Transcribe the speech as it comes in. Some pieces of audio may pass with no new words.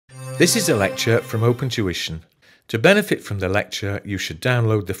This is a lecture from Open Tuition. To benefit from the lecture, you should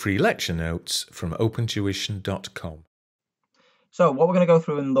download the free lecture notes from opentuition.com. So what we're going to go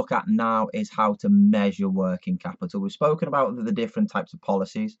through and look at now is how to measure working capital. We've spoken about the different types of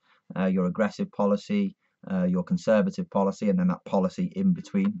policies, your aggressive policy, your conservative policy, and then that policy in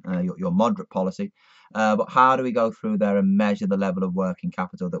between, your moderate policy. But how do we go through there and measure the level of working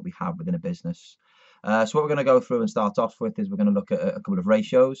capital that we have within a business? So what we're going to go through and start off with is we're going to look at a couple of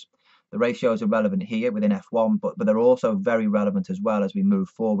ratios. The ratios are relevant here within F1, but they're also very relevant as well as we move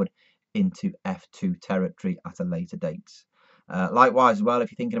forward into F2 territory at a later date. Likewise as well,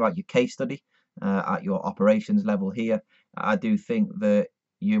 if you're thinking about your case study at your operations level here, I do think that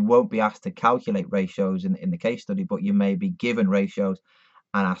you won't be asked to calculate ratios in the case study, but you may be given ratios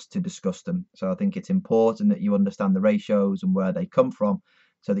and asked to discuss them. So I think it's important that you understand the ratios and where they come from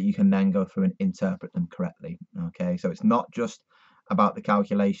so that you can then go through and interpret them correctly. Okay, so it's not just about the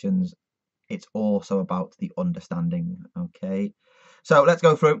calculations, it's also about the understanding. Okay, so let's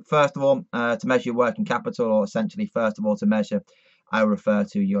go through. First of all, to measure your working capital, or essentially first of all to measure, I refer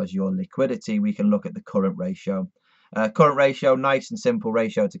to you as your liquidity, we can look at the current ratio. Current ratio, nice and simple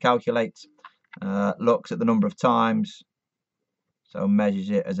ratio to calculate. Looks at the number of times, so measures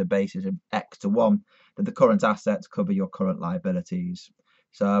it as a basis of x to 1, that the current assets cover your current liabilities.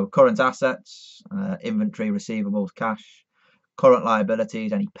 So current assets, inventory, receivables, cash. Current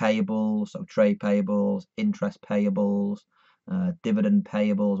liabilities, any payables, so trade payables, interest payables, dividend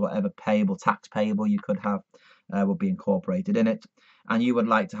payables, whatever payable, tax payable you could have will be incorporated in it. And you would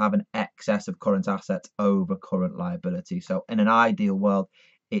like to have an excess of current assets over current liability. So in an ideal world,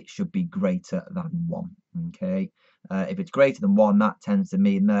 it should be greater than 1. Okay, if it's greater than 1, that tends to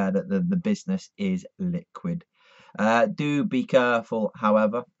mean there that the business is liquid. Do be careful,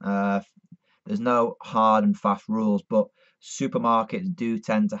 however. There's no hard and fast rules, but supermarkets do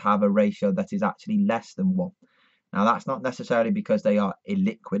tend to have a ratio that is actually less than 1. Now, that's not necessarily because they are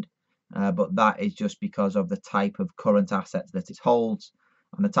illiquid, but that is just because of the type of current assets that it holds.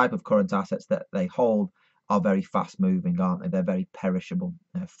 And the type of current assets that they hold are very fast moving, aren't they? They're very perishable,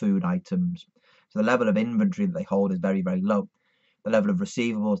 food items. So the level of inventory that they hold is very, very low. The level of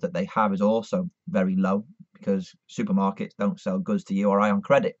receivables that they have is also very low because supermarkets don't sell goods to you or I on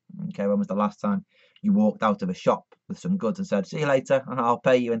credit. Okay, when was the last time you walked out of a shop with some goods and said, "See you later, and I'll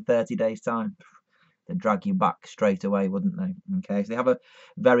pay you in 30 days' time"? They'd drag you back straight away, wouldn't they? Okay, so they have a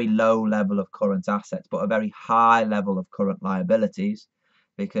very low level of current assets, but a very high level of current liabilities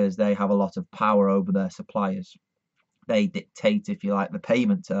because they have a lot of power over their suppliers. They dictate, if you like, the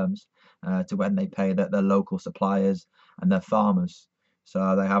payment terms to when they pay their local suppliers and their farmers.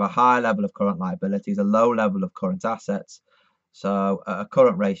 So they have a high level of current liabilities, a low level of current assets, so a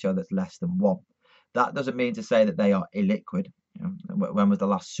current ratio that's less than 1. That doesn't mean to say that they are illiquid. When was the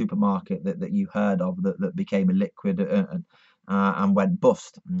last supermarket that you heard of that became illiquid and went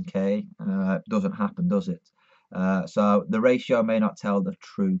bust? Okay, doesn't happen, does it? So the ratio may not tell the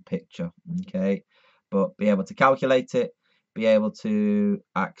true picture. Okay, but be able to calculate it, be able to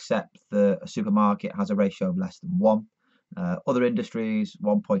accept that a supermarket has a ratio of less than 1. Other industries,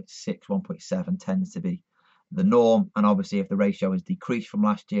 1.6, 1.7 tends to be the norm. And obviously, if the ratio has decreased from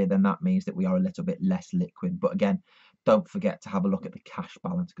last year, then that means that we are a little bit less liquid. But again, don't forget to have a look at the cash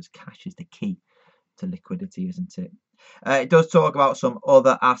balance because cash is the key to liquidity, isn't it? It does talk about some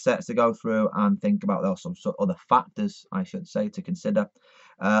other assets to go through and think about. There are some other factors, I should say, to consider.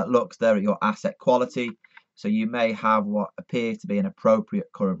 Looks there at your asset quality. So you may have what appears to be an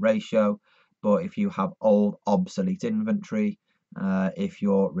appropriate current ratio, but if you have old, obsolete inventory, if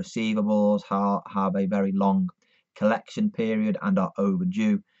your receivables have a very long collection period and are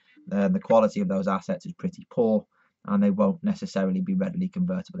overdue, then the quality of those assets is pretty poor and they won't necessarily be readily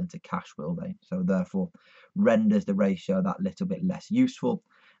convertible into cash, will they? So therefore renders the ratio that little bit less useful.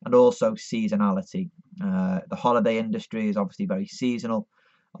 And also seasonality. The holiday industry is obviously very seasonal.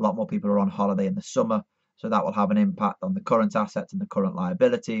 A lot more people are on holiday in the summer, so that will have an impact on the current assets and the current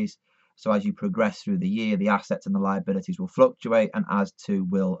liabilities. So as you progress through the year, the assets and the liabilities will fluctuate, and as too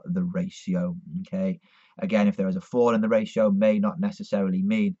will the ratio. Okay. Again, if there is a fall in the ratio, may not necessarily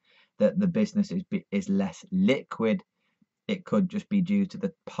mean that the business is less liquid. It could just be due to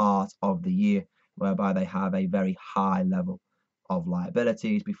the part of the year whereby they have a very high level of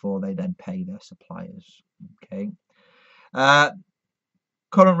liabilities before they then pay their suppliers. Okay.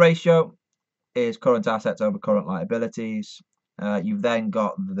 Current ratio is current assets over current liabilities. You've then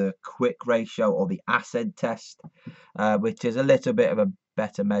got the quick ratio or the asset test, which is a little bit of a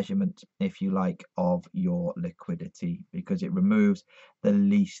better measurement, if you like, of your liquidity because it removes the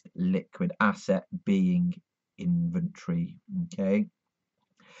least liquid asset being inventory. Okay.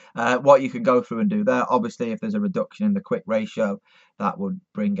 What you can go through and do there, obviously, if there's a reduction in the quick ratio, that would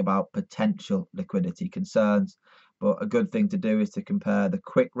bring about potential liquidity concerns. But a good thing to do is to compare the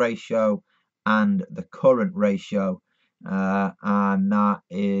quick ratio and the current ratio. And that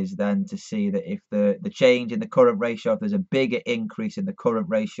is then to see that if the change in the current ratio, if there's a bigger increase in the current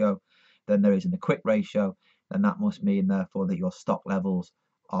ratio than there is in the quick ratio, then that must mean, therefore, that your stock levels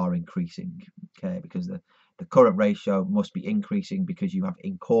are increasing. Okay, because the current ratio must be increasing because you have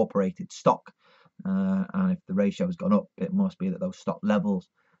incorporated stock. And if the ratio has gone up, it must be that those stock levels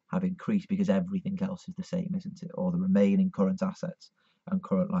have increased because everything else is the same, isn't it? Or the remaining current assets and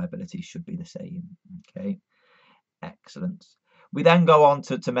current liabilities should be the same. Okay, excellent. We then go on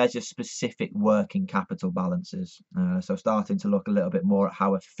to measure specific working capital balances. So starting to look a little bit more at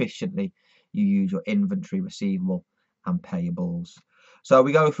how efficiently you use your inventory, receivable and payables. So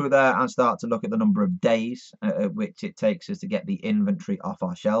we go through there and start to look at the number of days at which it takes us to get the inventory off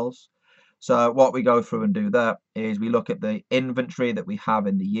our shelves. So what we go through and do there is we look at the inventory that we have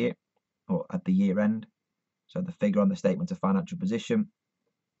in the year or at the year end. So the figure on the statement of financial position.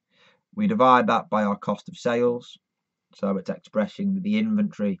 We divide that by our cost of sales. So it's expressing the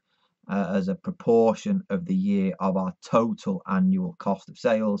inventory as a proportion of the year of our total annual cost of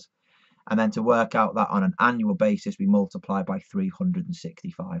sales. And then to work out that on an annual basis, we multiply by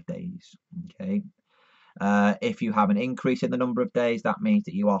 365 days. Okay. If you have an increase in the number of days, that means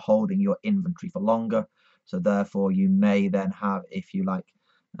that you are holding your inventory for longer. So therefore, you may then have, if you like,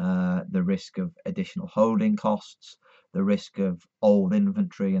 the risk of additional holding costs, the risk of old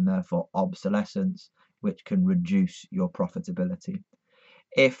inventory and therefore obsolescence, which can reduce your profitability.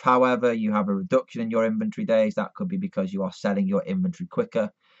 If, however, you have a reduction in your inventory days, that could be because you are selling your inventory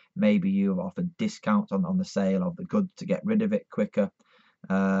quicker. Maybe you have offered discounts on the sale of the goods to get rid of it quicker.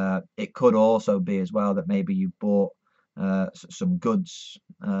 It could also be as well that maybe you bought some goods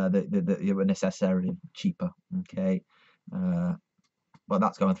that were necessarily cheaper. Okay, but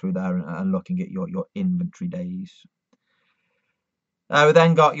that's going through there and looking at your inventory days. We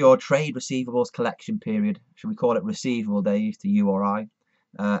then got your trade receivables collection period. Should we call it receivable days to you or I?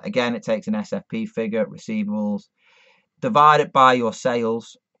 Again, it takes an SFP figure, receivables, divide it by your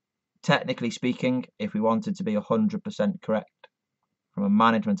sales. Technically speaking, if we wanted to be 100% correct from a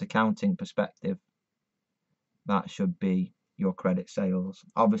management accounting perspective, that should be your credit sales.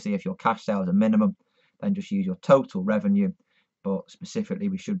 Obviously, if your cash sales are minimum, then just use your total revenue. But specifically,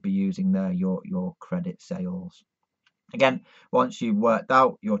 we should be using there your credit sales. Again, once you've worked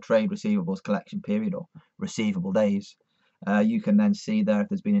out your trade receivables collection period or receivable days, you can then see there if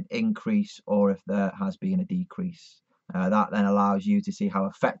there's been an increase or if there has been a decrease. That then allows you to see how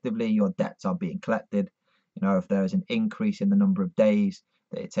effectively your debts are being collected. You know, if there is an increase in the number of days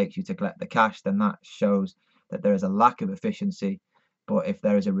that it takes you to collect the cash, then that shows that there is a lack of efficiency. But if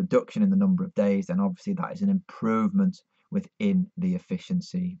there is a reduction in the number of days, then obviously that is an improvement within the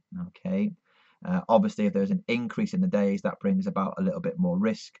efficiency. Okay. Obviously, if there's an increase in the days, that brings about a little bit more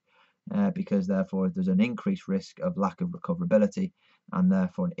risk because therefore there's an increased risk of lack of recoverability and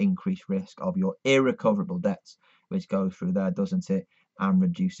therefore an increased risk of your irrecoverable debts, which goes through there, doesn't it, and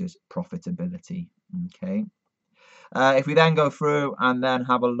reduces profitability. Okay. If we then go through and then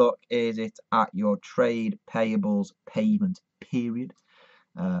have a look, is it at your trade payables payment period,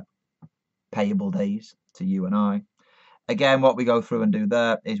 payable days to you and I. Again, what we go through and do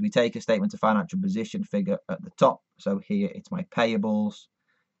there is we take a statement of financial position figure at the top. So here it's my payables.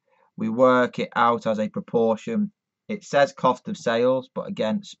 We work it out as a proportion. It says cost of sales, but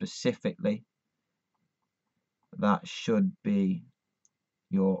again, specifically, that should be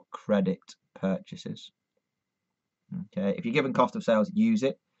your credit purchases. Okay, if you're given cost of sales, use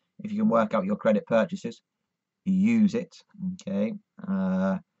it. If you can work out your credit purchases, use it. Okay.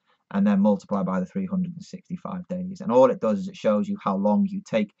 And then multiply by the 365 days. And all it does is it shows you how long you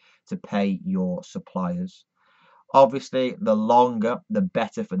take to pay your suppliers. Obviously, the longer, the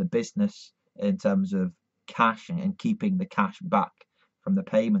better for the business in terms of cash and keeping the cash back from the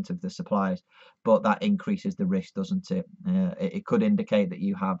payment of the suppliers. But that increases the risk, doesn't it? It could indicate that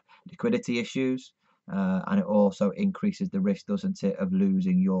you have liquidity issues. And it also increases the risk, doesn't it, of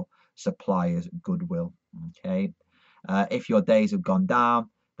losing your suppliers' goodwill. Okay. If your days have gone down,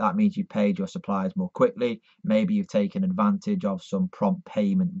 that means you paid your suppliers more quickly. Maybe you've taken advantage of some prompt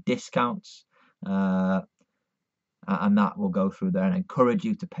payment discounts. And that will go through there and encourage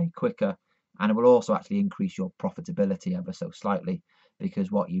you to pay quicker. And it will also actually increase your profitability ever so slightly,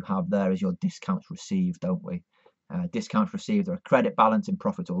 because what you have there is your discounts received, don't we? Discounts received are a credit balance in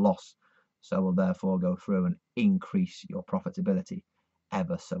profit or loss. So will therefore go through and increase your profitability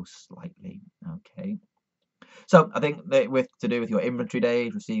ever so slightly. Okay. So I think that with to do with your inventory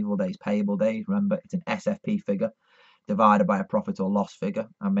days, receivable days, payable days, remember it's an SFP figure divided by a profit or loss figure,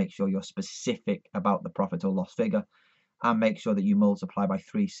 and make sure you're specific about the profit or loss figure, and make sure that you multiply by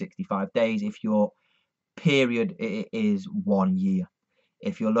 365 days if your period is 1 year.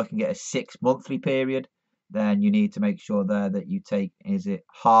 If you're looking at a 6 monthly period, then you need to make sure there that you take, is it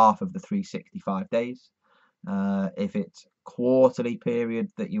half of the 365 days? If it's quarterly period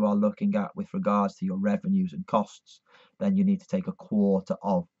that you are looking at with regards to your revenues and costs, then you need to take a quarter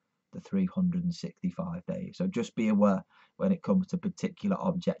of the 365 days. So just be aware when it comes to particular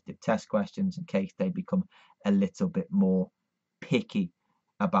objective test questions in case they become a little bit more picky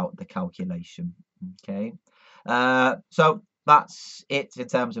about the calculation. Okay, so that's it in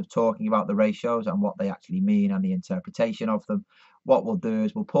terms of talking about the ratios and what they actually mean and the interpretation of them. What we'll do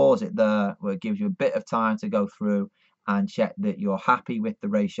is we'll pause it there, where it gives you a bit of time to go through and check that you're happy with the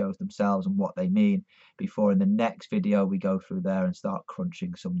ratios themselves and what they mean before in the next video we go through there and start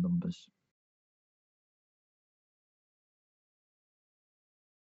crunching some numbers.